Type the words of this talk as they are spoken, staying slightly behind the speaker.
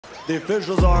The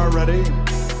officials are ready.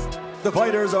 The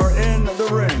fighters are in the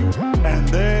ring, and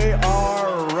they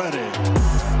are ready.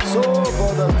 So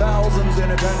for the thousands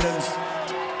in attendance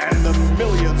and the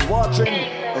millions watching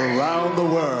around the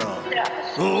world,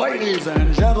 ladies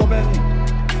and gentlemen,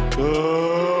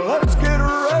 let's get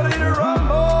ready to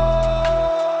rumble!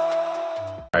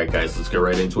 Alright guys, let's get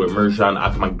right into it. Murodjon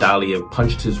Akhmadaliev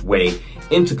punched his way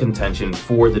into contention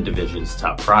for the division's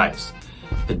top prize.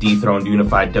 The dethroned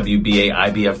unified WBA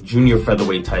IBF junior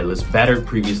featherweight titleist battered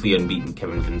previously unbeaten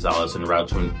Kevin Gonzalez en route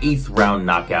to an 8th round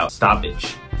knockout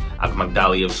stoppage.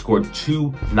 Akhmadaliev scored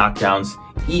 2 knockdowns,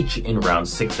 each in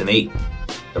rounds 6 and 8.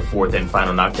 The 4th and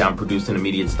final knockdown produced an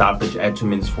immediate stoppage at 2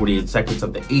 minutes 48 seconds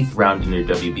of the 8th round in their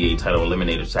WBA title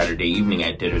eliminator Saturday evening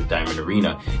at Dazn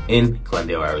Arena in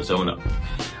Glendale, Arizona.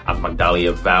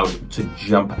 Akhmadaliev vowed to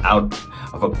jump out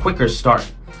of a quicker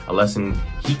start, a lesson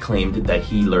he claimed that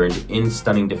he learned in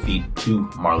stunning defeat to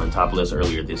Marlon Tapales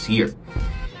earlier this year.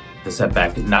 The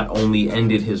setback not only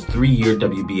ended his 3-year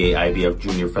WBA IBF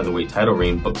junior featherweight title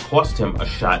reign, but cost him a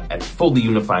shot at fully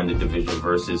unifying the division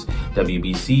versus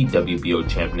WBC WBO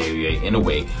champ Naoya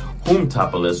Inoue, whom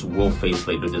Tapales will face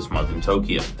later this month in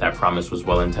Tokyo. That promise was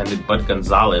well intended, but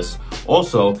Gonzalez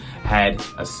also had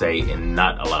a say in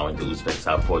not allowing the Uzbek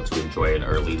southpaw to enjoy an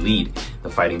early lead. The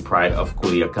fighting pride of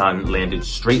Culiacan landed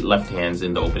straight left hands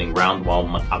in the opening round, while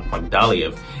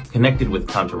Akhmadaliev connected with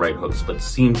counter right hooks but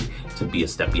seemed to be a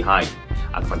step behind.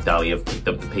 Akhmadaliev picked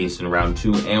up the pace in round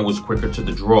 2 and was quicker to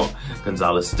the draw.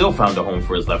 Gonzalez still found a home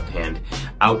for his left hand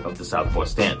out of the southpaw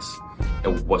stance.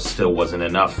 It still wasn't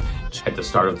enough. At the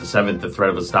start of the 7th, the threat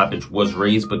of a stoppage was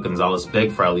raised, but Gonzalez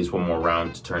begged for at least one more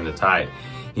round to turn the tide.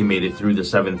 He made it through the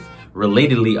 7th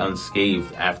relatedly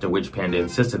unscathed, after which Panda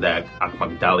insisted that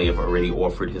Akhmadaliev already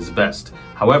offered his best.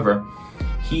 However,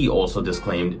 he also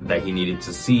disclaimed that he needed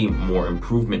to see more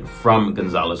improvement from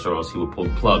Gonzalez or else he would pull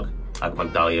the plug.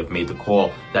 Akhmadaliev made the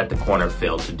call that the corner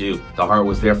failed to do. The heart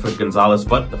was there for Gonzalez,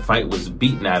 but the fight was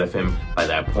beaten out of him. By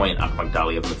that point,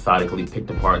 Akhmadaliev methodically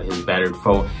picked apart his battered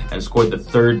foe and scored the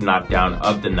 3rd knockdown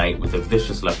of the night with a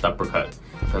vicious left uppercut.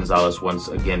 Gonzalez once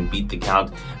again beat the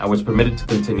count and was permitted to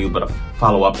continue, but a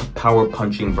follow-up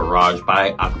power-punching barrage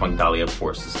by Akhmadaliev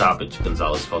forced the stoppage.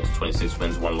 Gonzalez fell to 26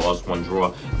 wins, 1 loss, 1 draw,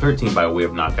 13 by way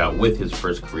of knockout with his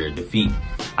first career defeat.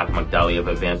 Akhmadaliev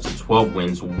advanced to 12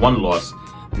 wins, 1 loss,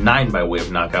 9 by way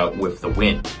of knockout with the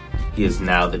win. He is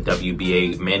now the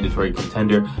WBA mandatory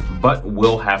contender, but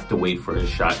will have to wait for his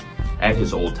shot at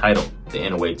his old title. The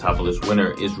Inoue Tapales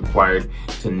winner is required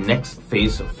to next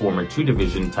face former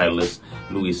 2-division titleist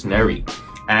Luis Neri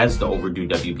as the overdue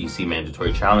WBC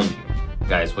mandatory challenger.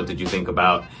 Guys, what did you think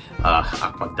about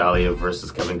Akhmadaliev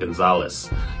versus Kevin Gonzalez?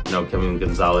 You know, Kevin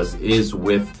Gonzalez is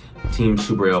with Team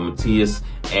Subriel Matias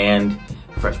and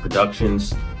Fresh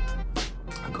Productions.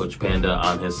 Coach Panda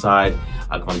on his side.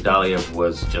 Akhmadaliev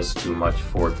was just too much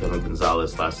for Kevin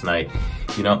Gonzalez last night.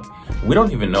 You know, we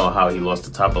don't even know how he lost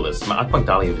to Tapales.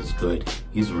 Akhmadaliev is good.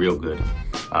 He's real good.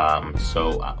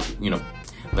 You know,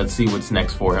 let's see what's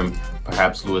next for him.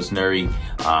 Perhaps Luis Neri.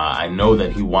 I know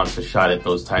that he wants a shot at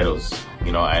those titles.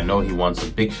 You know, I know he wants a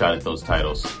big shot at those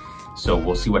titles. So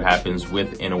we'll see what happens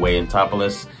with Inoue and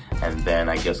Tapales. And then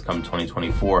I guess come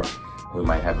 2024, we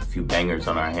might have a few bangers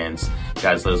on our hands.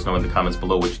 Guys, let us know in the comments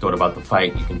below what you thought about the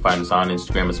fight. You can find us on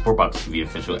Instagram at SportboxTV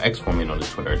Official, X formerly known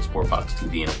as Twitter at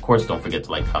SportboxTV. And of course, don't forget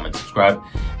to like, comment, subscribe,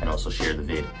 and also share the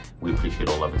vid. We appreciate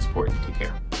all love and support. Take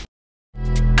care.